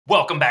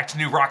Welcome back to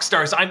New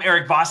Rockstars. I'm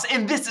Erik Voss,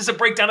 and this is a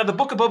breakdown of the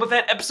Book of Boba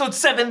Fett Episode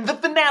 7, the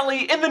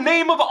finale, In the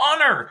Name of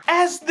Honor.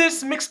 As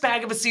this mixed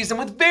bag of a season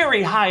with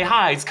very high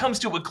highs comes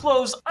to a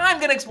close, I'm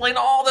gonna explain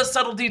all the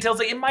subtle details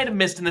that you might have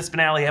missed in this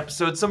finale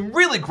episode, some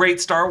really great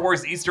Star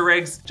Wars Easter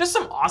eggs, just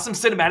some awesome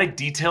cinematic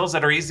details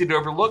that are easy to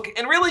overlook,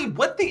 and really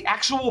what the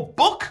actual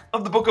book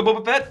of the Book of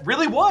Boba Fett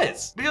really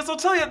was. Because I'll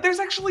tell you,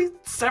 there's actually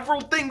several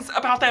things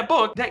about that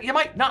book that you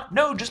might not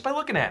know just by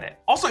looking at it.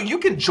 Also, you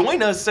can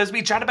join us as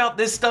we chat about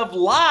this stuff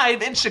live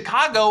in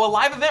Chicago, a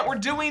live event we're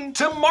doing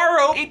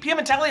tomorrow, 8 p.m.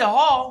 in Talia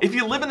Hall. If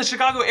you live in the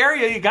Chicago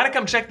area, you gotta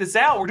come check this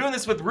out. We're doing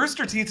this with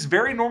Rooster Teeth's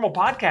Very Normal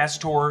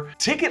Podcast Tour.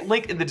 Ticket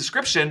link in the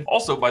description.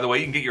 Also, by the way,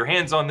 you can get your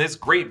hands on this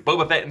great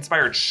Boba Fett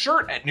inspired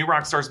shirt at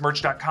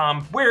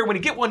newrockstarsmerch.com, where when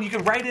you get one, you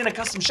can write in a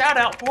custom shout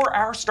out for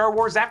our Star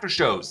Wars after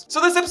shows.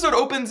 So this episode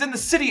opens in the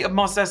city of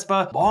Mos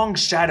Espa. Long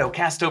shadow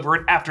cast over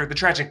it after the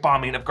tragic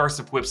bombing of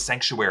Garsa Fwip's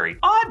sanctuary.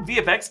 Odd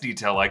VFX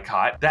detail I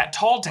caught. That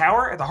tall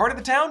tower at the heart of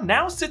the town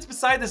now sits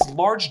beside this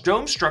large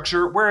dome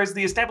structure, whereas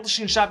the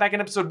establishing shot back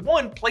in episode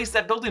 1 placed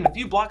that building a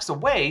few blocks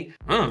away.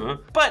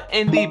 But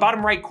in the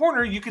bottom right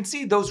corner, you can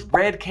see those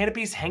red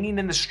canopies hanging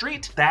in the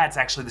street. That's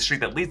actually the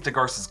street that leads to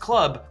Garsa's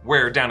club,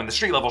 where down in the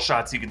street level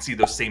shots, you can see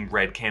those same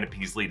red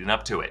canopies leading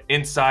up to it.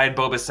 Inside,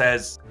 Boba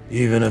says,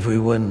 "Even if we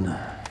win,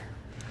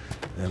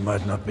 there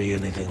might not be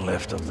anything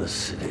left of this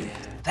city."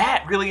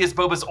 That really is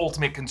Boba's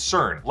ultimate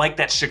concern. Like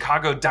that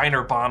Chicago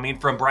diner bombing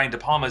from Brian De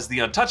Palma's The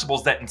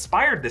Untouchables that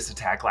inspired this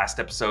attack last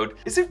episode,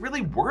 is it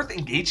really worth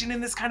engaging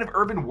in this kind of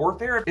urban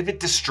warfare if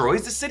it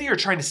destroys the city you're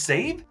trying to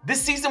save?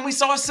 This season we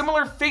saw a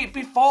similar fate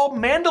befall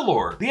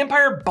Mandalore. The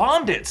Empire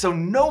bombed it so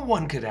no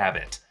one could have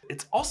it.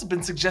 It's also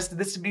been suggested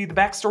this to be the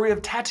backstory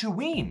of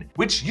Tatooine,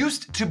 which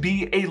used to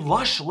be a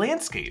lush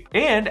landscape.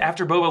 And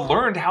after Boba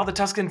learned how the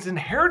Tuskens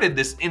inherited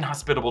this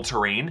inhospitable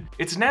terrain,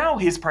 it's now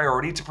his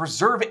priority to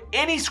preserve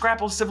any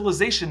scrap of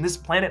civilization this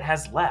planet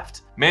has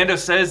left. Mando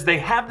says they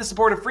have the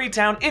support of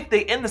Freetown if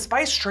they end the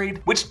spice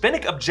trade, which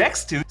Fennec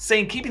objects to,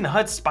 saying keeping the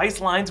Hutt's spice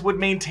lines would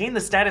maintain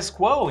the status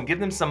quo and give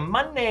them some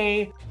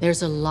money.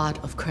 There's a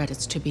lot of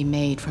credits to be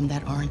made from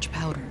that orange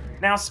powder.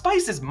 Now,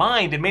 spice is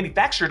mined and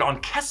manufactured on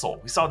Kessel.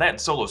 We saw that in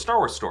Solo Star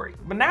Wars Story.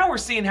 But now we're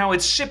seeing how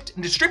it's shipped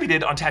and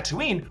distributed on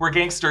Tatooine, where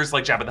gangsters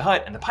like Jabba the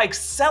Hutt and the Pykes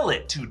sell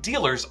it to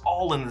dealers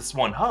all in this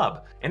one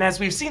hub. And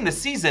as we've seen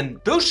this season,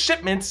 those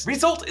shipments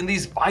result in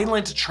these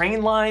violent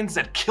train lines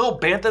that kill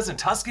Banthas and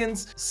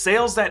Tuskens,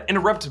 sales that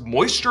interrupt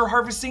moisture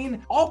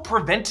harvesting, all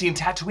preventing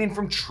Tatooine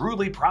from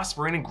truly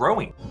prospering and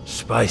growing.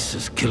 Spice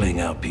is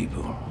killing our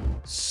people.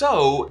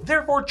 So,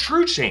 therefore,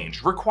 true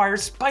change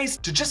requires spice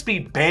to just be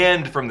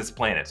banned from this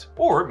planet.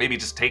 Or maybe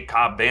just take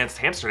Cobb Vance's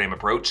Amsterdam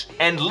approach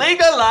and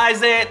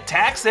legalize it,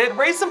 tax it,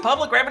 raise some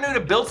public revenue to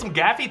build some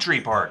gaffy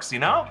tree parks, you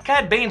know?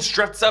 Cad Bane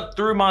struts up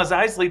through Mos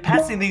Eisley,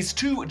 passing these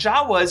two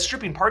Jawas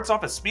stripping parts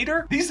off a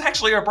speeder. These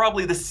actually are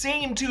probably the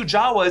same two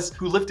Jawas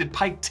who lifted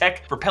Pike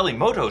tech for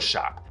Pelimoto's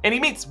shop. And he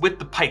meets with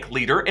the Pike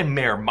leader and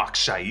Mayor Mok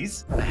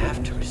Shaiz. I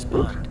have to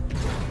respond.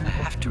 I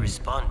have to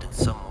respond in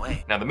some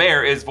way. Now the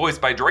mayor is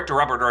voiced by director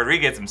Robert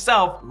Rodriguez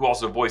himself, who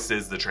also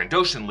voices the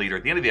Trandoshan leader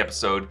at the end of the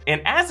episode.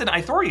 And as an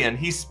Ithorian,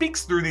 he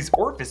speaks through these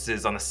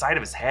orifices on the side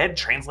of his head,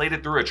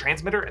 translated through a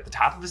transmitter at the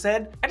top of his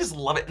head. I just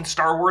love it in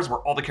Star Wars where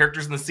all the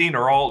characters in the scene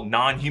are all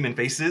non-human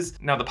faces.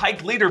 Now the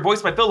Pike leader,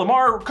 voiced by Phil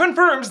Lamar,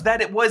 confirms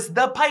that it was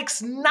the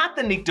Pikes, not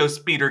the Nikto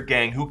Speeder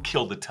gang, who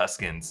killed the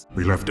Tuskens.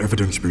 We left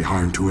evidence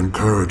behind to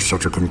encourage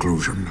such a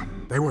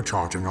conclusion. They were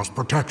charging us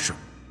protection.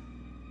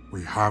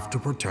 We have to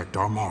protect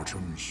our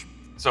margins.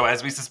 So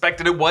as we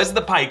suspected, it was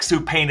the Pykes who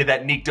painted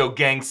that Nikto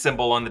gang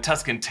symbol on the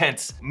Tusken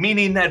tents,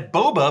 meaning that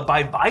Boba,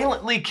 by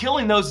violently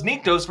killing those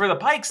Niktos for the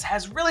Pykes,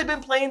 has really been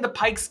playing the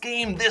Pykes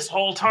game this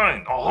whole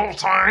time. The whole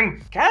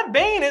time. Cad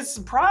Bane is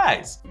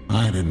surprised.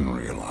 I didn't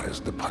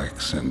realize the Pike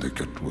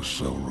Syndicate was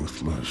so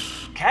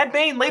ruthless. Cad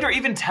Bane later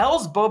even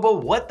tells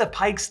Boba what the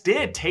Pykes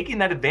did, taking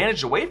that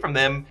advantage away from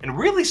them and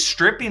really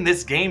stripping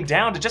this game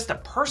down to just a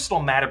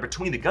personal matter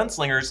between the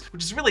gunslingers,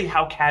 which is really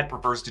how Cad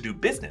prefers to do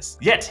business.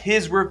 Yet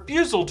his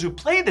refusal to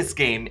play this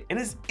game and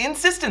his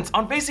insistence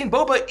on facing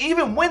Boba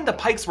even when the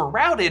Pykes were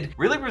routed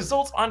really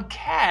results on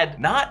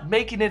Cad not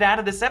making it out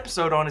of this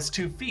episode on his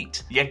 2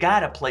 feet. You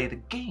gotta play the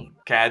game.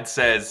 Cad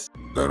says,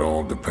 That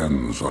all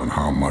depends on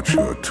how much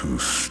your 2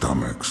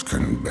 stomachs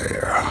can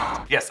bear.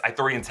 Yes,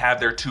 Ithorians have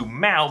their 2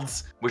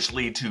 mouths, which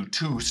lead to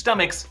 2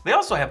 stomachs. They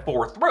also have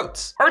 4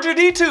 throats.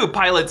 R2-D2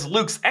 pilots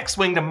Luke's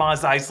X-Wing to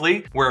Mos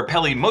Eisley, where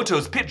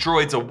Pelimoto's pit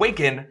droids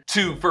awaken,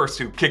 2 first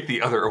who kick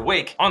the other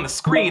awake. On the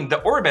screen, the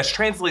Aurebesh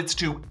translates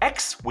to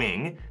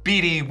X-Wing.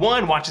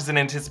 BD-1 watches in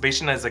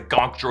anticipation as a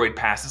Gonk droid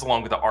passes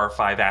along with the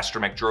R5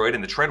 Astromech droid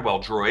and the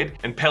Treadwell droid,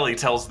 and Peli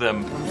tells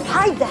them,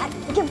 Hide that!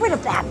 Get rid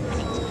of that!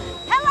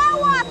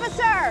 Hello,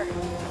 officer!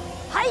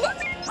 Hide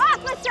it!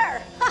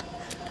 Officer!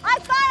 I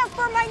filed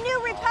for my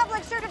new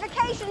Republic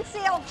certification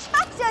seal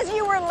just as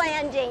you were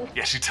landing.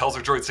 Yeah, she tells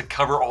her droids to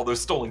cover all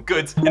those stolen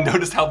goods, and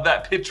notice how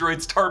that pit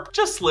droid's tarp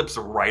just slips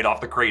right off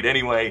the crate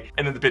anyway,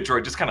 and then the pit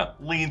droid just kind of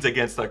leans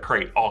against the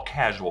crate, all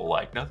casual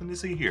like, nothing to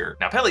see here.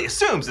 Now, Peli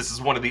assumes this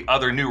is one of the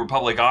other new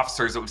Republic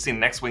officers that we've seen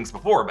in X-Wings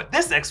before, but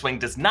this X-Wing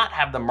does not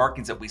have the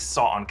markings that we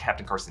saw on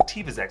Captain Carson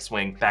Teva's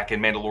X-Wing back in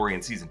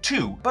Mandalorian Season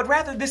 2, but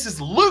rather this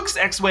is Luke's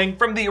X-Wing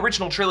from the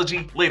original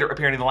trilogy, later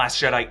appearing in The Last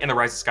Jedi and The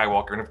Rise of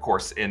Skywalker, and of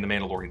course in the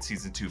Mandalorian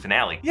Season 2 finale.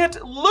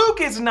 Yet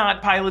Luke is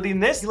not piloting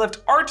this. He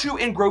left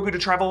R2 and Grogu to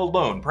travel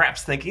alone,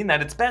 perhaps thinking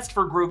that it's best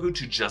for Grogu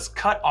to just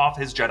cut off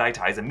his Jedi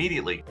ties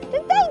immediately.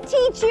 Did they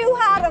teach you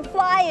how to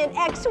fly an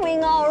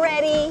X-Wing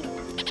already?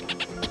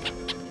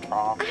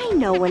 I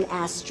know an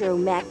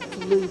astromech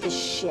flew the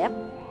ship.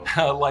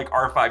 Like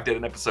R5 did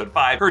in episode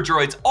 5, her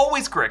droids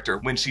always correct her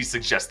when she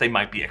suggests they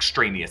might be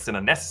extraneous and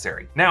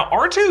unnecessary. Now,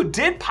 R2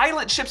 did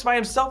pilot ships by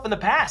himself in the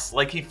past,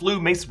 like he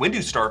flew Mace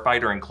Windu's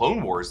starfighter in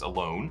Clone Wars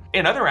alone,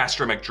 and other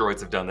astromech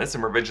droids have done this.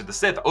 In Revenge of the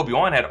Sith,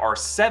 Obi-Wan had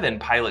R7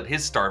 pilot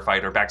his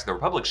starfighter back to the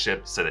Republic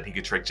ship so that he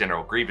could trick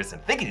General Grievous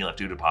into thinking he left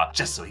Utapau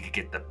just so he could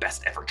get the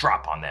best ever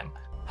drop on them.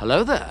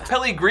 Hello there.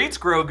 Peli greets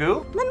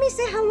Grogu. Let me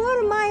say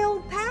hello to my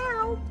old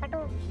pal.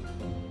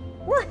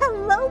 Well,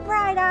 hello,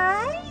 Bright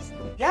Eyes.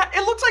 Yeah,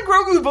 it looks like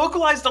Grogu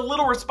vocalized a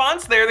little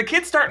response there. The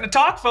kid's starting to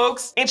talk,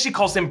 folks. And she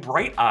calls him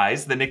Bright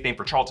Eyes, the nickname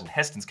for Charlton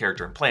Heston's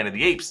character in Planet of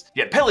the Apes.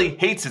 Yet Peli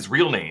hates his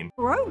real name.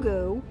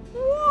 Grogu?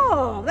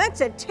 Whoa,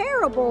 that's a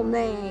terrible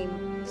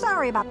name.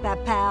 Sorry about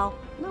that, pal.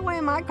 No way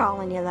am I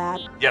calling you that.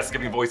 Yes,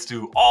 giving voice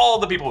to all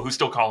the people who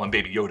still call him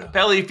Baby Yoda.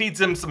 Peli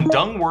feeds him some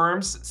dung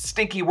worms,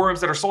 stinky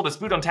worms that are sold as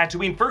food on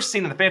Tatooine, first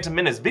seen in the Phantom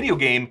Menace video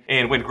game.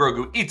 And when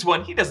Grogu eats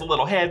one, he does a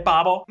little head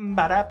bobble.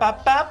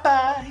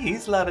 Ba-da-ba-ba-ba,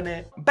 he's loving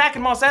it. Back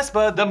in Mos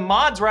Espa, the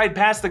mods ride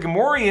past the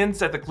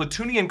Gamorreans at the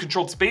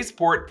Clutunian-controlled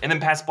spaceport and then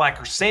past Black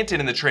Krrsantan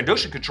in the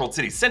Trandoshan-controlled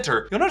city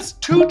center. You'll notice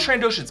 2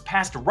 Trandoshans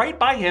passed right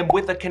by him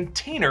with a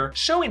container,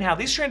 showing how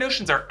these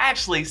Trandoshans are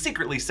actually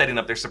secretly setting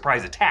up their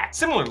surprise attack.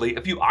 Similarly,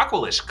 a few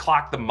Aqualish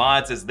clock the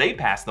mods as they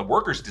pass the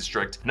workers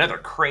district, another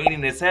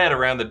craning his head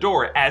around the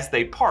door as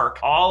they park,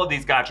 all of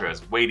these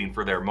Gachas waiting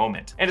for their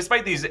moment. And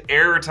despite these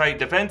airtight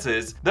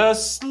defenses, the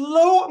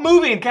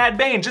slow-moving Cad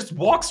Bane just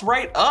walks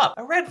right up.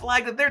 A red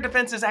flag that their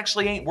defenses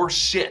actually ain't worth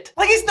shit.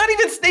 Like, he's not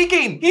even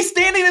sneaking! He's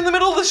standing in the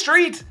middle of the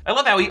street! I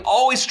love how he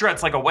always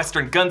struts like a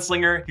Western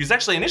gunslinger. He was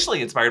actually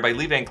initially inspired by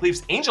Lee Van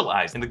Cleef's Angel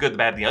Eyes in The Good, the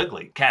Bad, and the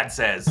Ugly. Cad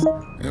says,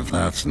 If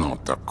that's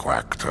not the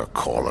quack to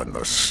calling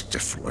the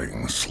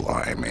stifling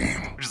slimy.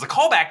 Which is a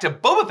callback to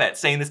Boba Fett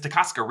saying this to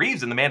Casca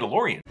Reeves in The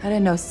Mandalorian. I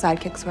didn't know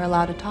sidekicks were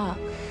allowed to talk.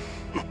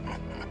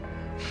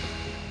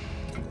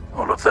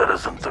 All of that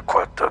isn't the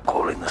quack they're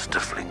calling the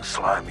stifling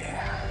slimy.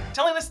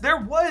 Telling us there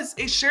was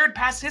a shared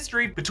past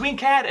history between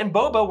Cad and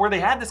Boba where they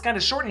had this kind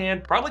of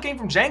shorthand. Probably came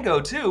from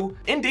Django too.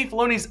 In Dave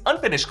Filoni's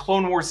unfinished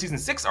Clone Wars Season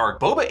 6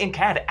 arc, Boba and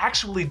Cad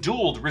actually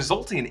dueled,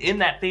 resulting in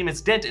that famous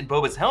dent in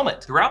Boba's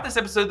helmet. Throughout this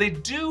episode, they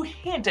do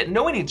hint at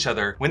knowing each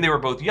other when they were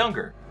both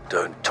younger.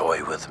 Don't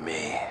toy with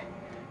me.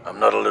 I'm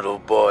not a little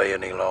boy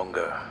any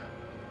longer.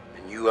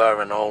 And you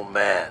are an old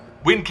man.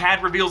 When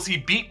Cad reveals he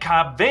beat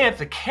Cobb Vanth,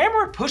 the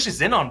camera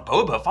pushes in on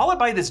Boba, followed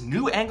by this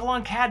new angle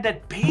on Cad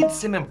that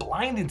bathes him in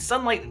blinding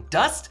sunlight and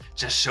dust,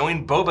 just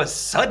showing Boba's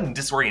sudden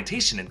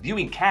disorientation and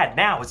viewing Cad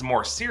now as a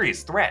more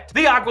serious threat.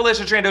 The Aqualish,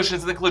 the Trandoshans,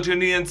 and the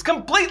Clutunians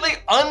completely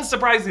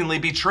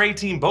unsurprisingly betray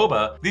Team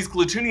Boba. These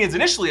Clutunians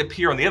initially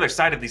appear on the other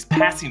side of these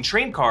passing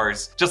train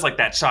cars, just like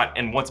that shot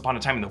in Once Upon a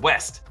Time in the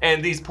West.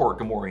 And these poor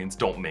Gamorreans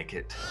don't make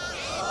it.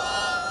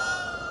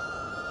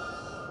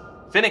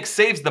 Fennec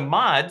saves the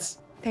mods.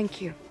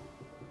 Thank you.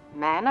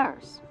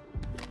 Manners.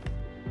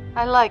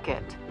 I like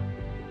it.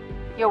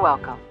 You're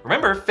welcome.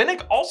 Remember,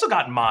 Fennec also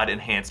got mod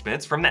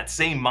enhancements from that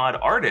same mod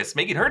artist,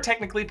 making her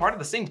technically part of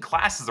the same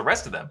class as the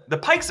rest of them. The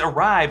Pykes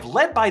arrive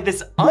led by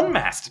this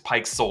unmasked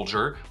Pyke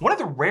soldier, one of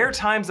the rare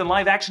times in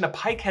live action a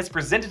Pyke has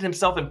presented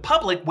himself in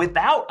public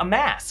without a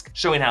mask,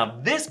 showing how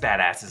this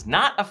badass is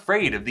not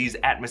afraid of these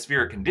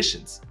atmospheric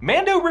conditions.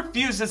 Mando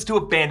refuses to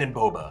abandon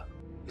Boba.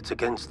 It's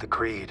against the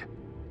creed.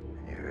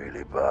 You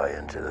really buy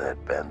into that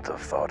bantha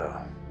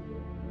fodder?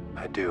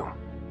 I do.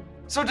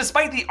 So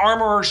despite the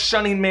armorer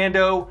shunning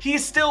Mando, he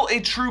is still a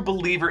true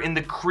believer in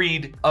the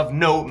creed of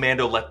no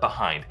Mando left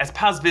behind, as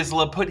Paz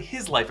Vizsla put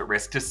his life at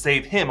risk to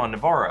save him on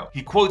Navarro.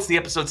 He quotes the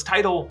episode's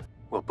title,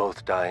 We'll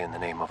both die in the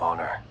name of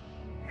honor.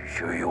 You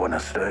sure you want to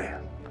stay?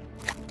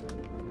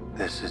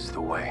 This is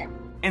the way.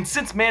 And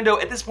since Mando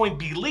at this point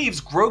believes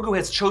Grogu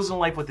has chosen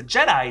life with the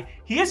Jedi,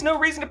 he has no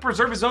reason to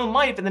preserve his own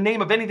life in the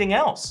name of anything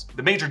else.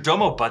 The Major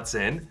Domo butts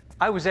in.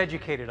 I was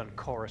educated on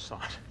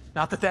Coruscant.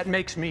 Not that that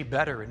makes me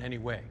better in any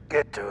way.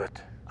 Get to it.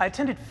 I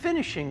attended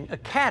Finishing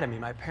Academy.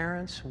 My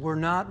parents were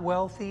not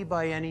wealthy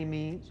by any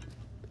means.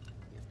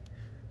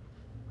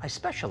 I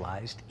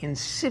specialized in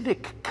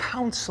civic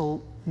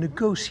council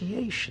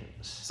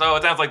negotiations. So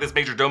it sounds like this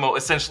Major Domo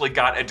essentially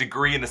got a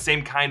degree in the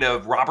same kind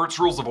of Robert's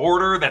Rules of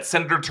Order that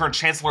Senator turned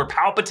Chancellor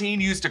Palpatine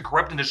used to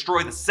corrupt and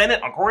destroy the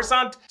Senate on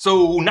Coruscant.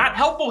 So not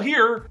helpful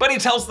here, but he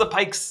tells the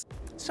Pykes,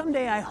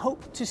 someday I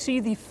hope to see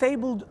the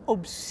fabled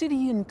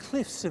obsidian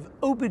cliffs of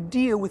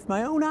Obadiah with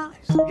my own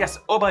eyes. Yes,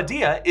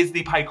 Obadiah is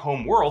the Pike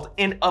home world,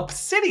 and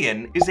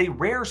obsidian is a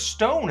rare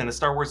stone in the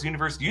Star Wars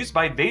universe used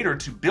by Vader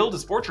to build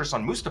his fortress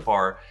on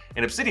Mustafar,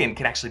 and obsidian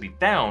can actually be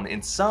found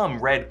in some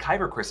red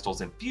kyber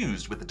crystals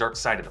infused with the dark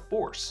side of the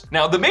Force.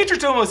 Now, the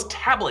Majordomo's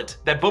tablet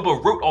that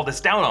Boba wrote all this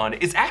down on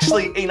is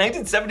actually a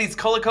 1970s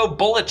Coleco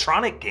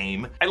Bulletronic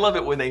game. I love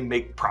it when they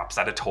make props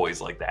out of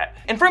toys like that.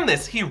 And from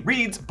this, he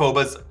reads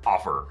Boba's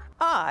offer.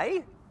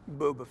 I,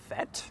 Boba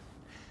Fett,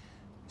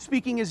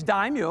 speaking as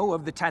daimyo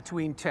of the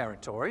Tatooine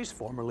territories,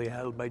 formerly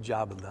held by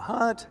Jabba the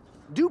Hutt,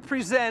 do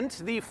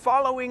present the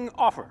following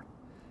offer.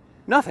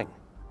 Nothing.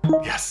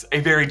 Yes, a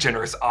very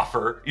generous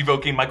offer,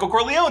 evoking Michael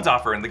Corleone's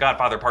offer in The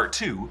Godfather Part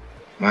 2.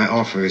 My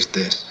offer is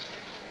this.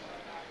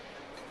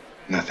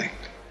 Nothing.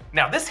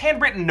 Now, this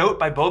handwritten note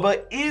by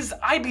Boba is,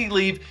 I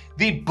believe,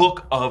 the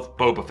Book of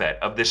Boba Fett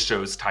of this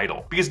show's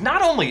title. Because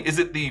not only is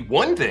it the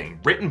one thing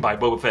written by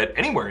Boba Fett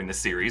anywhere in the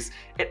series,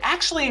 it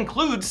actually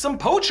includes some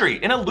poetry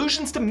and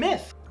allusions to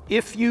myth.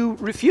 If you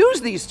refuse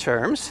these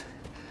terms,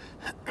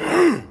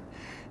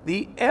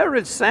 the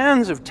arid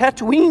sands of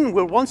Tatooine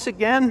will once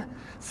again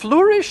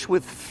flourish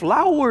with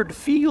flowered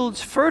fields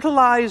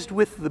fertilized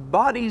with the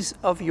bodies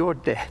of your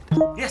dead.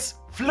 Yes,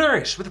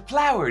 flourish with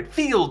flowered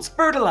fields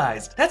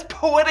fertilized. That's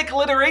poetic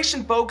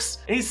alliteration, folks.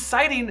 And he's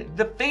citing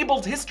the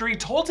fabled history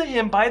told to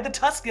him by the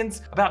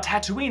Tuscans about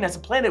Tatooine as a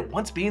planet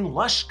once being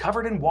lush,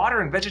 covered in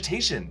water and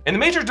vegetation. And the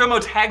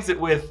Majordomo tags it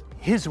with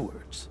his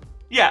words.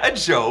 Yeah, a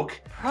joke.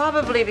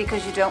 Probably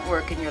because you don't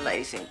work and you're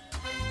lazy.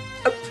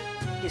 Oh,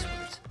 his words.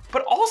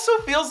 But also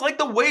feels like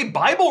the way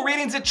Bible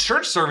readings at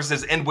church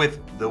services end with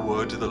the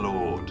word of the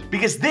Lord.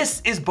 Because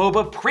this is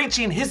Boba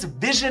preaching his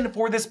vision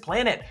for this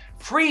planet,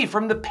 free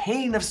from the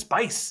pain of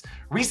spice,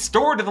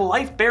 restored to the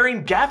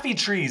life-bearing gaffy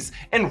trees,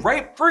 and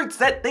ripe fruits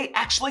that they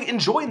actually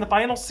enjoy in the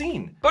final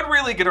scene. But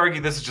really could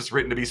argue this is just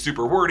written to be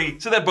super wordy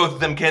so that both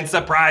of them can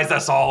surprise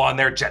us all on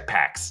their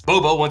jetpacks.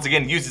 Boba once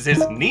again uses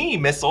his knee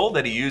missile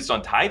that he used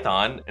on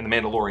Tython in The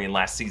Mandalorian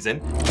last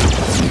season.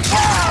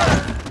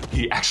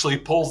 He actually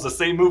pulls the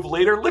same move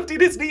later, lifting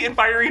his knee and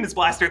firing his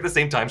blaster at the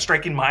same time,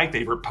 striking my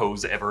favorite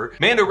pose ever.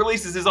 Mando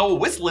releases his old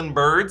whistling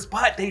birds,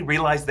 but they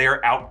realize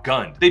they're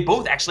outgunned. They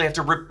both actually have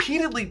to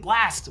repeatedly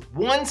blast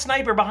one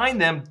sniper behind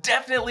them,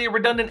 definitely a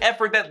redundant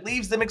effort that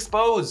leaves them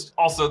exposed.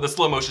 Also, the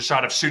slow motion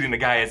shot of shooting the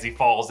guy as he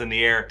falls in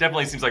the air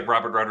definitely seems like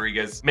Robert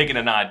Rodriguez making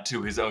a nod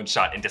to his own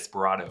shot in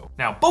Desperado.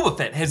 Now, Boba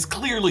Fett has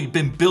clearly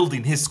been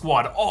building his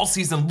squad all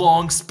season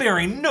long,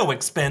 sparing no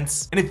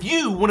expense. And if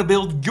you want to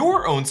build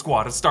your own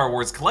squad of Star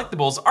Wars collectibles,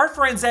 our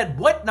friends at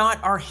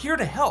Whatnot are here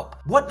to help.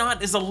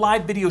 Whatnot is a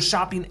live video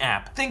shopping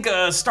app. Think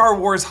Star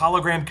Wars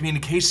hologram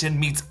communication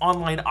meets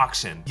online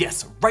auction.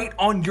 Yes, right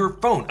on your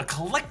phone, a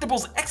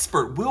collectibles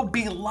expert will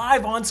be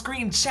live on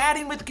screen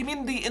chatting with the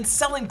community and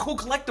selling cool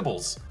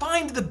collectibles.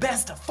 Find the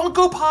best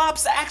Funko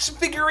Pops, action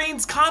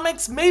figurines,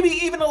 comics, maybe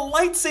even a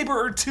lightsaber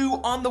or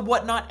two on the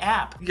Whatnot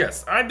app.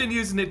 Yes, I've been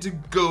using it to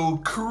go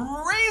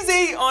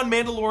crazy on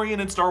Mandalorian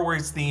and Star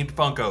Wars themed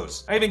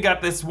Funkos. I even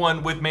got this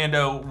one with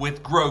Mando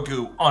with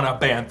Grogu on a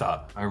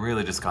bantha. I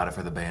really just got it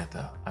for the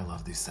bantha. I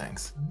love these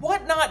things.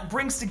 Whatnot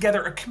brings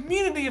together a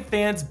community of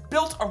fans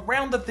built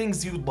around the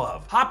things you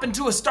love. Hop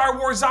into a Star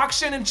Wars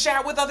auction and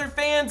chat with other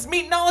fans,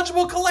 meet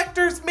knowledgeable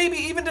collectors, maybe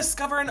even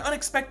discover an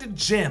unexpected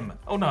gem.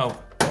 Oh no.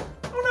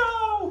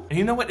 Oh no! And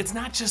you know what? It's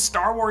not just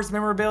Star Wars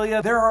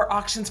memorabilia. There are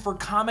auctions for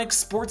comics,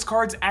 sports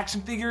cards,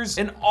 action figures,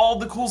 and all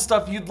the cool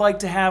stuff you'd like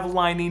to have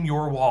lining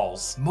your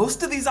walls.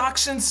 Most of these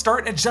auctions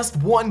start at just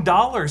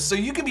 $1, so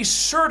you can be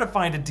sure to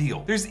find a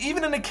deal. There's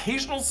even an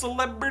occasional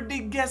celebrity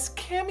guest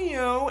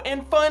cameo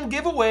and fun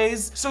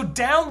giveaways, so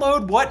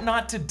download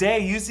Whatnot today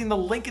using the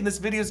link in this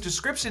video's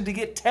description to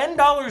get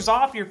 $10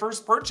 off your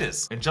first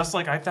purchase. And just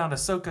like I found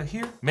Ahsoka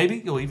here,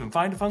 maybe you'll even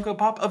find a Funko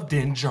Pop of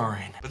Din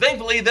Djarin. But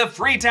thankfully, the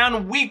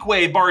Freetown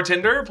Weequay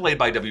bartender, played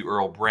by W.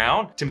 Earl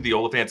Brown, Timothy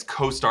Oliphant's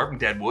co-star from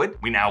Deadwood.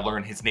 We now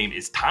learn his name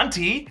is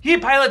Tanti. He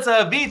pilots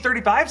a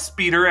V-35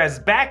 speeder as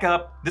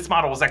backup. This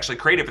model was actually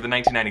created for the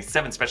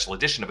 1997 special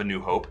edition of A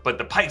New Hope, but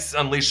the Pykes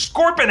unleashed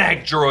Scorpion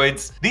Egg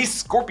droids. These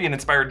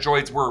Scorpion-inspired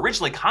droids were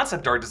originally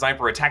concept art designed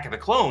for Attack of the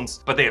Clones,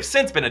 but they have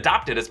since been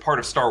adopted as part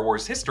of Star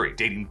Wars history,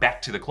 dating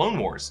back to the Clone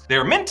Wars. They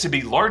are meant to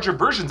be larger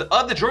versions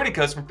of the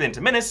droidicas from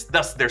Phantom Menace,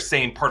 thus their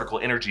same particle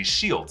energy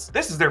shields.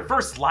 This is their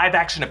first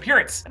live-action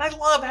appearance, and I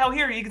love how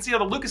here you can see how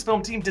the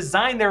Lucasfilm team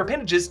designed their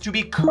appendages to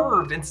be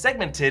curved and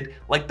segmented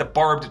like the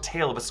barbed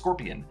tail of a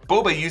scorpion.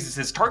 Boba uses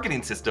his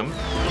targeting system.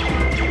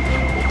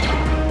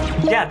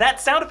 Yeah, that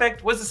sound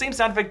effect was the same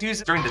sound effect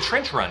used during the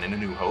trench run in A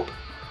New Hope.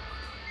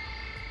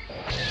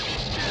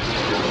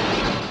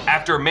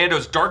 After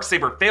Mando's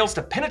darksaber fails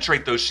to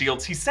penetrate those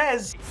shields, he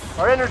says,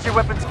 "Our energy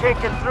weapons can't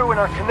get through and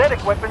our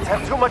kinetic weapons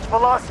have too much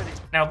velocity."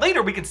 Now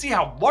later we can see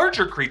how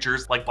larger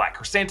creatures like Black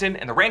Krrsantan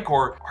and the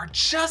Rancor are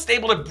just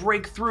able to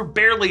break through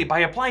barely by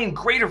applying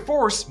greater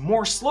force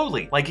more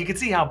slowly. Like you can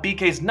see how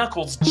BK's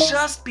knuckles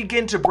just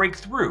begin to break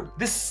through.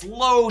 This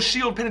slow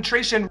shield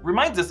penetration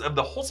reminds us of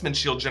the Holtzman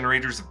shield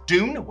generators of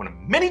Dune, one of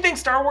many things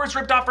Star Wars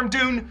ripped off from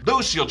Dune.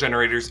 Those shield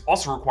generators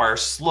also require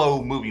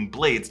slow moving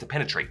blades to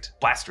penetrate.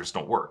 Blasters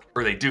don't work,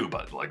 or they do,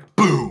 but like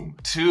boom.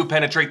 To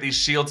penetrate these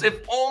shields,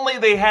 if only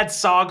they had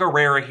Saw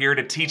Gerrera here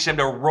to teach him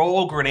to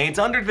roll grenades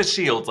under the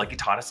shields like he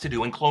taught us to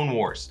do in Clone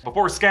Wars.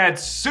 Before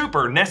Scad's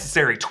super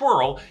necessary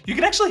twirl, you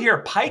can actually hear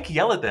Pyke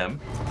yell at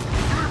them.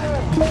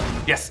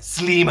 Yes,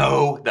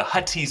 Sleemo, the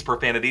Huttese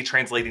profanity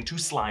translating to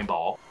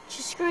slimeball.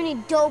 Just scrawny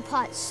dough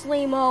pot,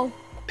 Sleemo.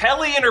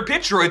 Peli and her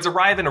pit droids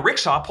arrive in a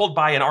rickshaw pulled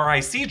by an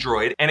RIC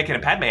droid. Anakin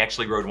and Padme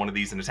actually rode one of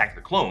these in Attack of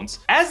the Clones.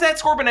 As that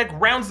Scorpion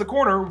rounds the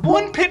corner,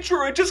 one pit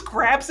droid just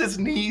grabs his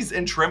knees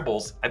and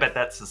trembles. I bet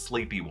that's the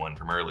sleepy one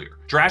from earlier.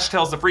 Drash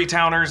tells the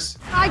Freetowners,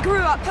 I grew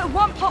up at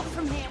one pop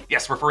from here.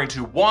 Yes, referring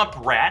to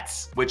womp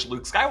rats, which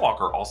Luke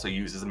Skywalker also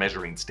used as a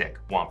measuring stick.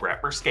 Womp rat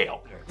per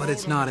scale. But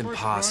it's not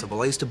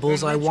impossible. I used to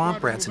bullseye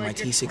womp rats in my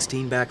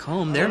T-16 back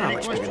home. They're not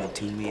much bigger than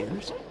 2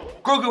 meters.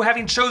 Grogu,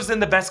 having chosen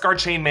the Beskar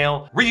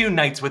chainmail,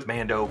 reunites with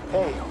Mando.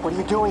 Hey, what are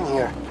you doing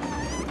here?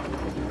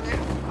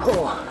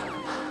 Oh,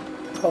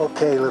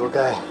 okay, little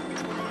guy.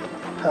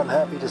 I'm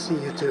happy to see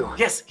you too.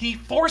 Yes, he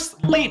force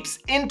leaps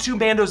into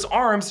Mando's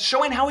arms,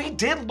 showing how he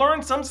did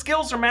learn some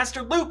skills from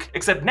Master Luke,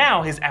 except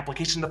now his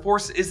application of the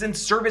Force is in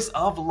service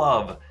of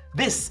love.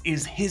 This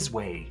is his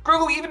way.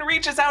 Grogu even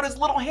reaches out his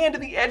little hand to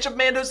the edge of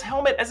Mando's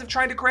helmet as if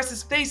trying to caress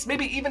his face,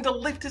 maybe even to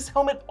lift his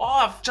helmet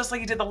off, just like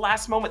he did the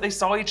last moment they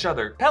saw each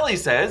other. Peli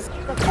says,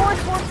 The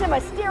Force works in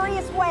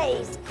mysterious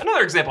ways.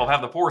 Another example of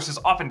how the Force is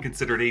often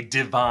considered a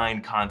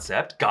divine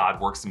concept. God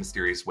works in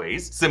mysterious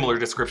ways. Similar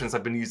descriptions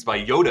have been used by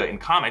Yoda in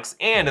comics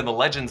and in the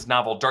Legends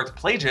novel Darth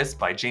Plagueis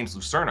by James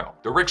Luceno.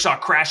 The rickshaw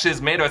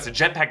crashes, Mando has a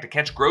jetpack to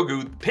catch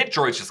Grogu, the pit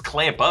droids just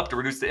clamp up to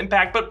reduce the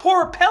impact, but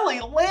poor Peli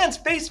lands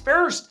face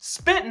first,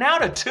 spitting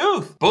out a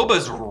tooth.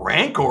 Boba's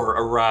Rancor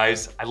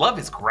arrives. I love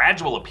his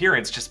gradual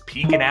appearance, just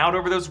peeking out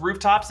over those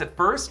rooftops at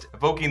first,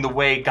 evoking the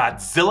way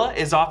Godzilla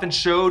is often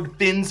showed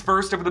fins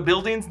first over the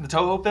buildings in the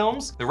Toho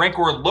films. The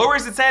Rancor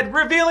lowers its head,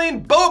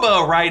 revealing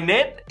Boba riding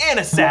it in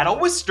a saddle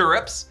with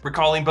stirrups,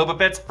 recalling Boba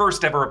Fett's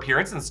first ever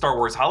appearance in the Star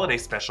Wars Holiday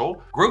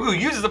Special. Grogu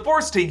uses the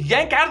Force to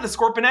yank out of the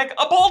Scorpion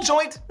a ball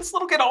joint. This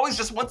little kid always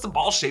just wants the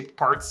ball-shaped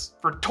parts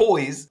for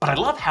toys, but I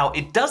love how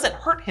it doesn't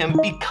hurt him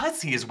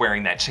because he is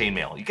wearing that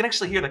chainmail. You can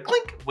actually hear the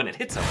clink when it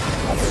hits him.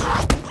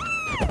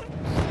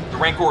 The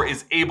Rancor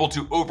is able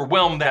to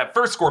overwhelm that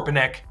first Scorpion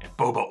and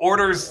Boba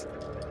orders,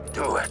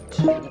 do it.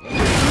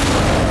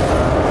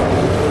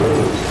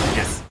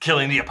 Yes,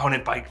 killing the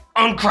opponent by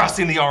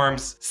uncrossing the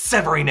arms,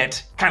 severing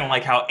it, kind of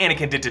like how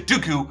Anakin did to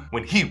Dooku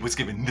when he was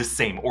given this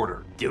same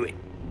order. Do it.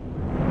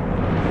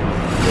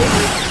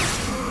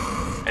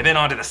 And then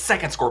onto the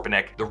second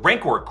Scorpion, the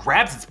Rancor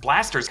grabs its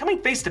blasters,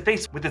 coming face to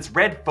face with its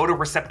red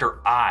photoreceptor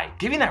eye,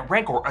 giving that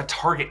Rancor a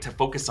target to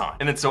focus on.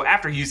 And then so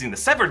after using the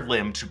severed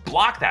limb to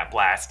block that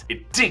blast,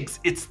 it digs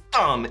its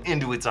thumb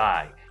into its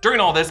eye. During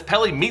all this,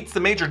 Peli meets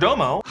the Major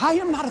Domo. I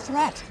am not a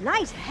threat.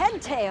 Nice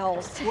head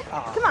tails.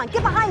 Come on,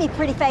 get behind me,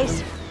 pretty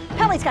face.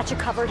 Peli's got you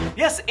covered.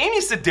 Yes,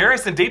 Amy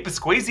Sedaris and Dave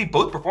Pasquale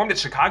both performed at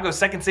Chicago's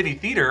Second City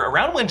Theater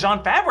around when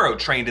Jon Favreau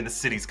trained in the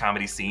city's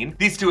comedy scene.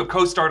 These two have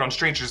co-starred on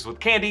Strangers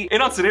with Candy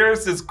and on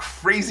Sedaris'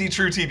 Crazy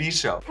True TV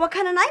show. What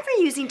kind of knife are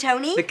you using,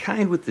 Tony? The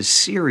kind with the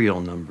serial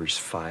numbers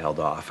filed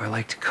off. I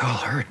like to call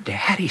her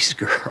Daddy's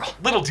girl.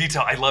 Little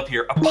detail I love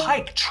here, a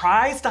Pyke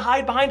tries to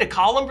hide behind a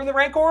column from the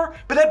Rancor,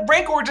 but that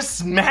Rancor just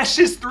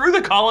smashes through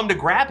the column to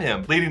grab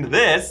him, leading to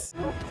this.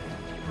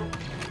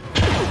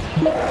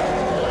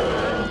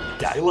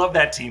 I love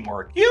that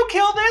teamwork. You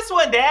kill this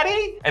one,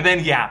 Daddy! And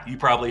then, yeah, you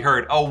probably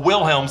heard a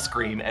Wilhelm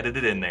scream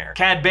edited in there.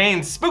 Cad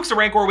Bane spooks the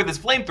Rancor with his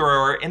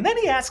flamethrower, and then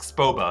he asks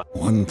Boba,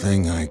 one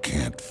thing I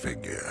can't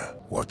figure.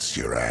 What's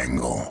your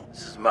angle?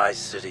 This is my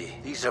city.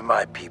 These are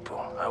my people.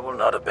 I will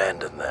not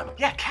abandon them.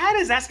 Yeah, Cad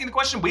is asking the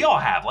question we all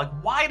have. Like,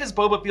 why does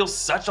Boba feel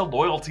such a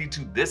loyalty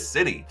to this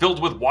city,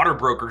 filled with water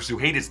brokers who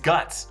hate his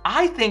guts?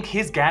 I think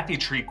his Gaffi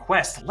Tree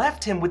quest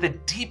left him with a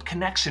deep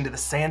connection to the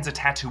sands of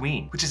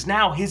Tatooine, which is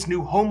now his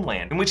new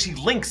homeland, in which he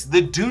links the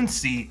Dune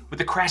Sea with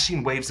the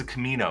crashing waves of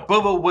Kamino.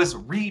 Boba was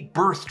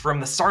rebirthed from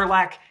the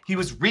Sarlacc, he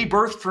was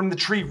rebirthed from the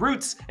tree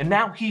roots, and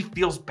now he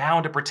feels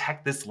bound to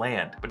protect this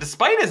land. But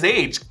despite his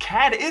age,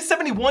 Cad is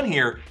 71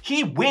 here.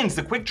 He wins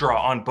the quick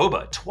draw on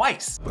Boba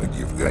twice. But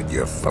you've got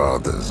your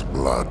father's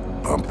blood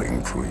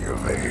pumping through your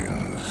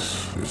veins.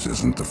 This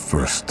isn't the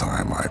first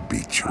time I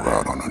beat you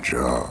out on a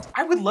job.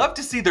 I would love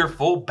to see their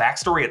full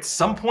backstory at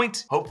some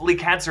point. Hopefully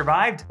Cad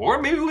survived, or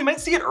maybe we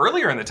might see it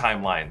earlier in the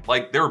timeline.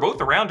 Like, they were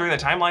both around during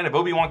the timeline of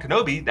Obi-Wan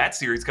Kenobi, that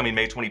series coming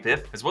May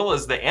 25th, as well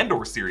as the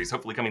Andor series,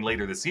 hopefully coming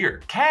later this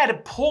year.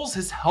 Cad pulls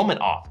his helmet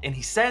off, and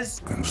he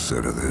says,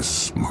 consider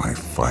this my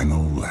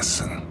final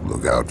lesson.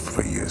 Look out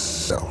for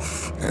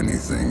yourself.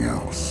 Anything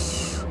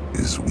else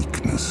is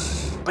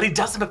weakness. But he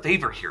does him a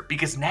favor here,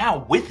 because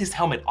now with his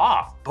helmet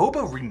off,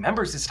 Boba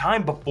remembers his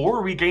time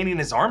before regaining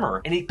his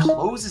armor, and he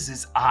closes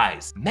his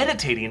eyes,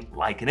 meditating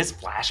like in his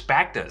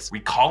flashback does,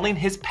 recalling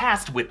his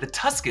past with the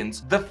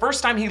Tuskens, the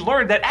first time he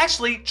learned that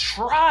actually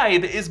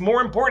tribe is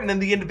more important than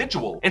the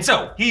individual. And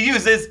so he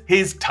uses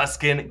his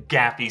Tusken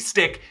gaffy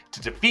stick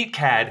to defeat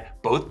Cad,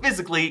 both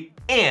physically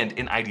and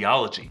in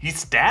ideology. He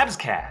stabs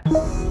Cad.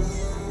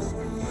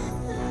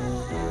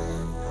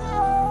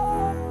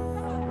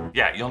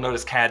 Yeah, you'll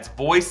notice Cad's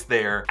voice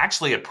there,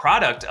 actually a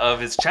product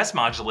of his chest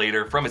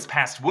modulator from his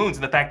past wounds,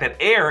 and the fact that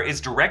air is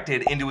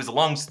directed into his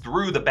lungs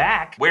through the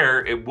back,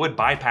 where it would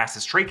bypass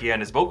his trachea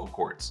and his vocal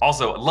cords.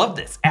 Also, love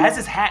this, as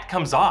his hat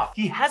comes off,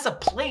 he has a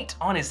plate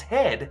on his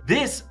head,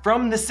 this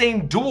from the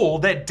same duel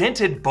that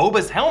dented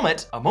Boba's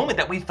helmet, a moment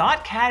that we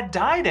thought Cad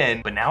died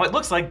in, but now it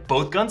looks like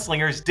both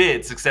gunslingers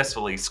did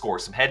successfully score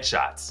some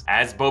headshots.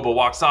 As Boba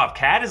walks off,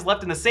 Cad is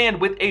left in the sand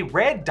with a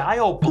red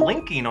dial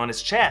blinking on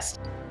his chest.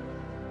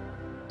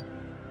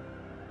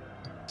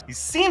 He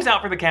seems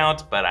out for the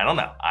count, but I don't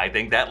know. I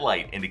think that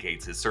light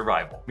indicates his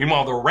survival.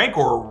 Meanwhile, the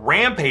Rancor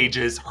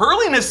rampages,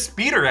 hurling a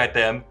speeder at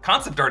them.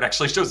 Concept art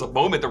actually shows a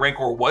moment the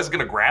Rancor was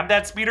gonna grab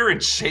that speeder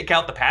and shake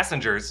out the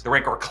passengers. The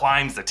Rancor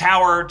climbs the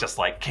tower, just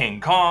like King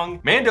Kong.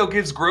 Mando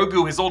gives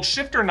Grogu his old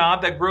shifter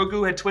knob that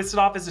Grogu had twisted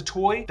off as a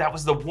toy. That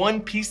was the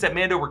one piece that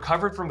Mando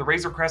recovered from the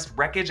Razor Crest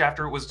wreckage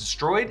after it was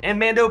destroyed. And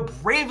Mando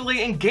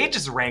bravely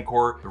engages the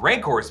Rancor. The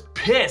Rancor is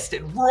pissed.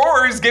 It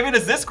roars, giving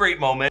us this great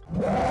moment.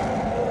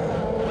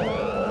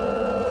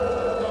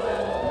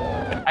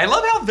 I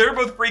love how they're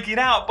both freaking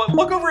out, but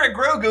look over at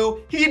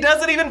Grogu, he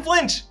doesn't even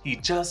flinch. He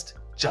just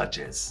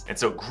judges. And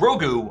so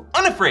Grogu,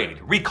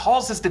 unafraid,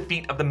 recalls his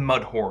defeat of the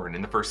Mudhorn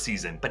in the first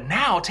season, but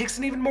now takes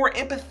an even more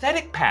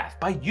empathetic path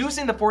by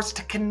using the Force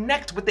to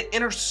connect with the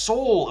inner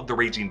soul of the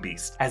raging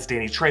beast. As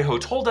Danny Trejo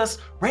told us,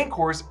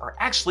 Rancors are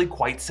actually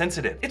quite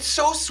sensitive. It's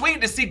so sweet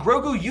to see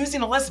Grogu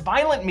using a less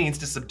violent means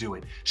to subdue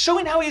it,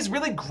 showing how he's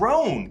really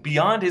grown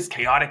beyond his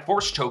chaotic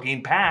Force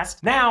choking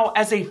past, now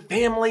as a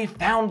family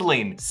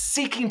foundling,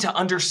 seeking to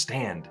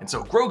understand. And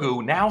so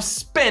Grogu, now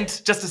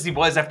spent just as he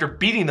was after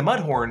beating the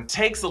Mudhorn,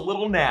 takes a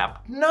little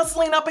nap,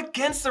 nuzzling up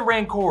against the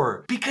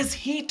Rancor, because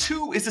he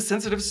too is a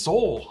sensitive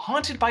soul,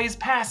 haunted by his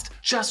past,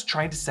 just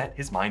trying to set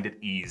his mind at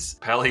ease.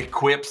 Peli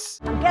quips,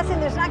 I'm guessing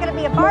there's not gonna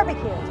be a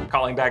barbecue.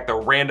 Calling back the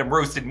random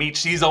roasted meat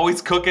she's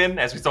always cooking,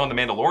 as we saw in The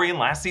Mandalorian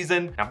last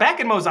season. Now back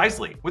in Mos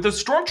Eisley, with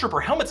those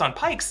stormtrooper helmets on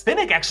Pykes,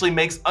 Fennec actually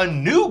makes a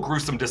new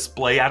gruesome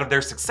display out of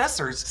their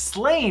successors,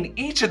 slaying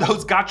each of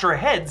those Gatra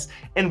heads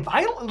and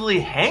violently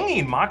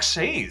hanging Mok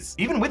Shaiz.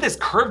 Even with his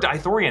curved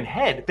Ithorian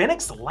head,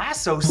 Fennec's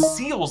lasso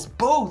seals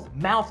both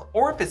mouth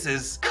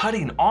orifices,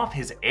 cutting off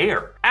his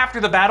air. After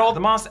the battle,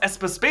 the Mos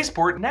Espa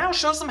spaceport now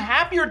shows some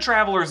happier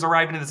travelers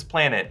arriving to this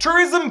planet.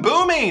 Tourism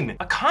booming!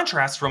 A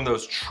contrast from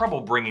those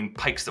trouble-bringing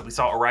Pykes that we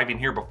saw arriving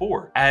here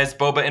before. As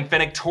Boba and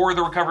Fennec tour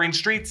the recovering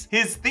streets,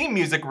 his theme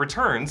music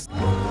returns.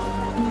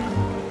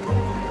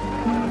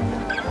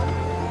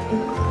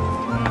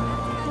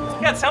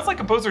 Yeah, it sounds like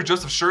composer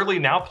Joseph Shirley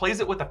now plays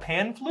it with a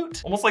pan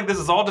flute. Almost like this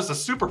is all just a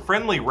super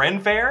friendly Ren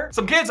fair.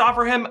 Some kids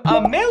offer him a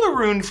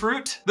Melaroon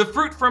fruit, the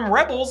fruit from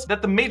Rebels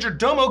that the Major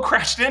Domo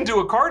crashed into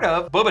a cart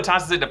of. Boba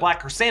tosses it to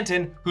Black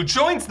Krrsantan, who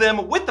joins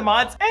them with the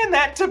mods and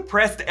that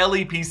depressed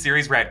LEP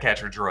series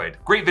Ratcatcher droid.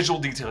 Great visual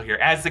detail here.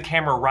 As the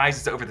camera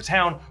rises over the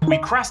town, we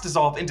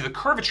cross-dissolve into the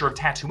curvature of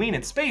Tatooine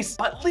in space,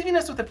 but leaving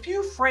us with a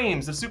few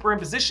frames of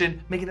superimposition,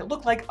 making it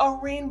look like a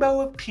rainbow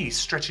of peace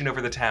stretching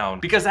over the town.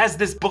 Because as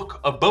this Book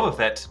of Boba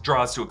Fett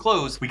draws to a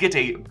close, we get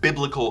a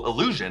biblical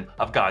illusion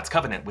of God's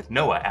covenant with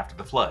Noah after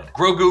the flood.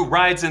 Grogu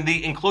rides in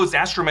the enclosed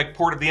astromech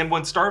port of the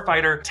N1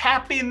 starfighter,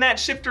 tapping that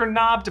shifter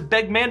knob to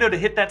beg Mando to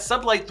hit that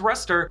sublight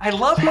thruster. I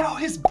love how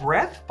his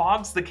breath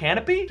fogs the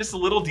canopy. Just a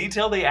little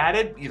detail they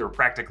added, either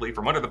practically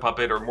from under the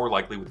puppet or more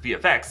likely with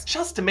VFX,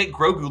 just to make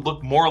Grogu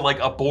look more like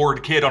a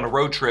bored kid on a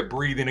road trip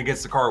breathing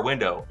against the car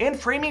window. And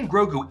framing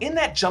Grogu in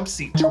that jump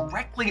seat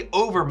directly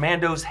over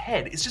Mando's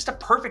head is just a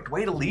perfect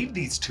way to leave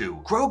these two.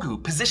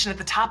 Grogu positioned at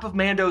the top of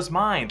Mando's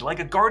mind, like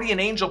a guardian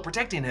angel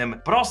protecting him,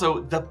 but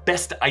also the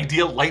best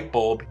ideal light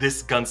bulb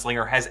this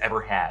gunslinger has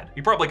ever had.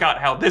 You probably caught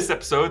how this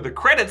episode, the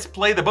credits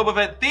play the Boba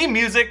Fett theme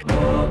music.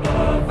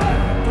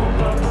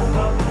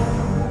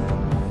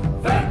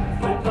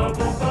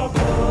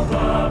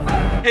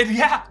 And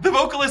yeah, the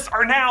vocalists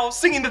are now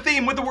singing the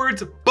theme with the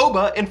words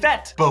Boba and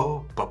Fett.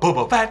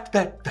 Boba, Fett,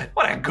 Fett, Fett.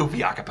 What a goofy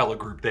acapella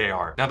group they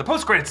are. Now the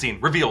post-credit scene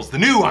reveals the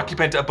new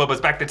occupant of Boba's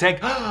back to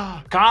tank,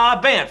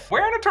 Cad Bane,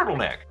 wearing a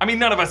turtleneck. I mean,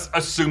 none of us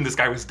assumed this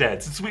guy was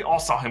dead since we all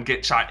saw him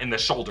get shot in the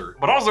shoulder.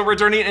 But also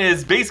returning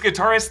is bass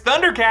guitarist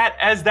Thundercat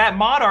as that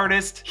mod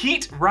artist,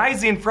 heat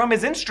rising from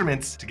his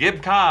instruments to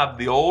give Cobb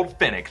the old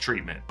Fennec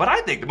treatment. But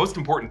I think the most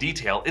important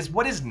detail is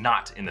what is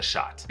not in the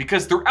shot.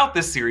 Because throughout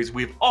this series,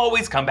 we've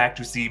always come back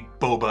to see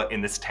Boba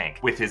in this tank,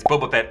 with his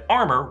Boba Fett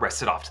armor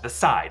rested off to the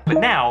side. But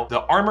now,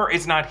 the armor is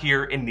Chloe's not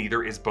here, and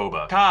neither is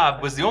Boba.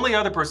 Cobb was the only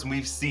other person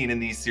we've seen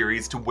in these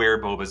series to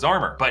wear Boba's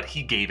armor, but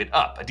he gave it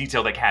up, a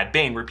detail that Cad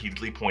Bane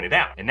repeatedly pointed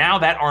out. And now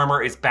that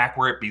armor is back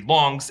where it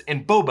belongs,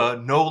 and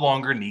Boba no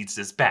longer needs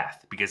this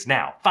bath, because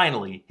now,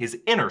 finally, his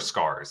inner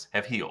scars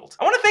have healed.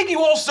 I want to thank you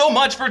all so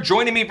much for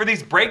joining me for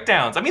these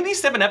breakdowns. I mean,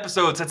 these 7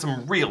 episodes had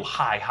some real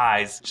high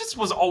highs. It just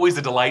was always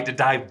a delight to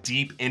dive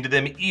deep into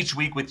them each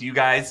week with you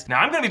guys. Now,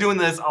 I'm gonna be doing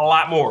this a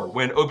lot more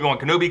when Obi-Wan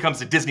Kenobi comes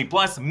to Disney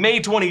Plus May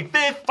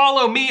 25th.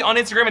 Follow me on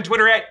Instagram and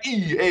Twitter at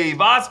EA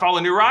Voss. Follow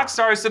New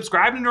Rockstars.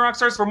 Subscribe to New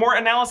Rockstars for more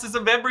analysis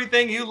of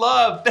everything you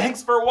love.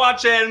 Thanks for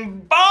watching.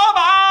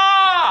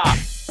 Bye-bye!